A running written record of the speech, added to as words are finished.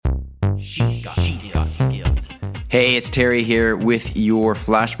She's got skills. Hey, it's Terry here with your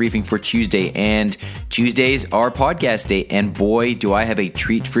flash briefing for Tuesday. And Tuesdays are podcast day. And boy, do I have a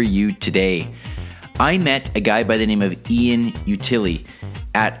treat for you today. I met a guy by the name of Ian Utile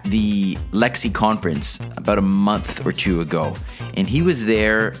at the Lexi conference about a month or two ago. And he was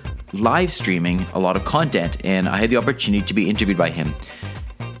there live streaming a lot of content. And I had the opportunity to be interviewed by him.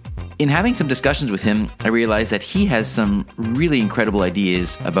 In having some discussions with him, I realized that he has some really incredible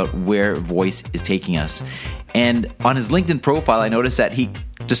ideas about where voice is taking us. And on his LinkedIn profile, I noticed that he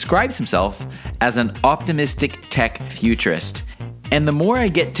describes himself as an optimistic tech futurist. And the more I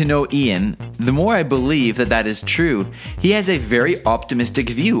get to know Ian, the more I believe that that is true. He has a very optimistic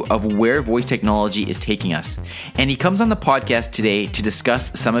view of where voice technology is taking us. And he comes on the podcast today to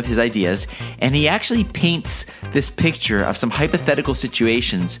discuss some of his ideas, and he actually paints this picture of some hypothetical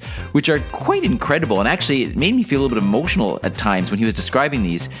situations, which are quite incredible. And actually, it made me feel a little bit emotional at times when he was describing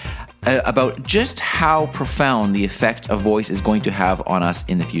these, about just how profound the effect of voice is going to have on us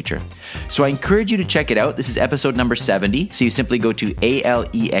in the future. So I encourage you to check it out. This is episode number 70. So you simply go to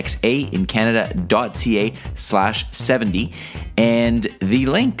alexaincanada.ca/70 and the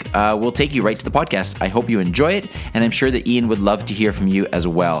link will take you right to the podcast. I hope you enjoy it, and I'm sure that Ian would love to hear from you as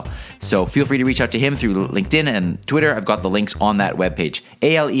well. So feel free to reach out to him through LinkedIn and Twitter. I've got the links on that webpage,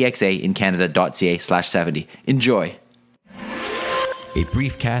 alexaincanada.ca/70. Enjoy. A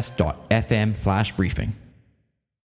Briefcast.fm flash briefing.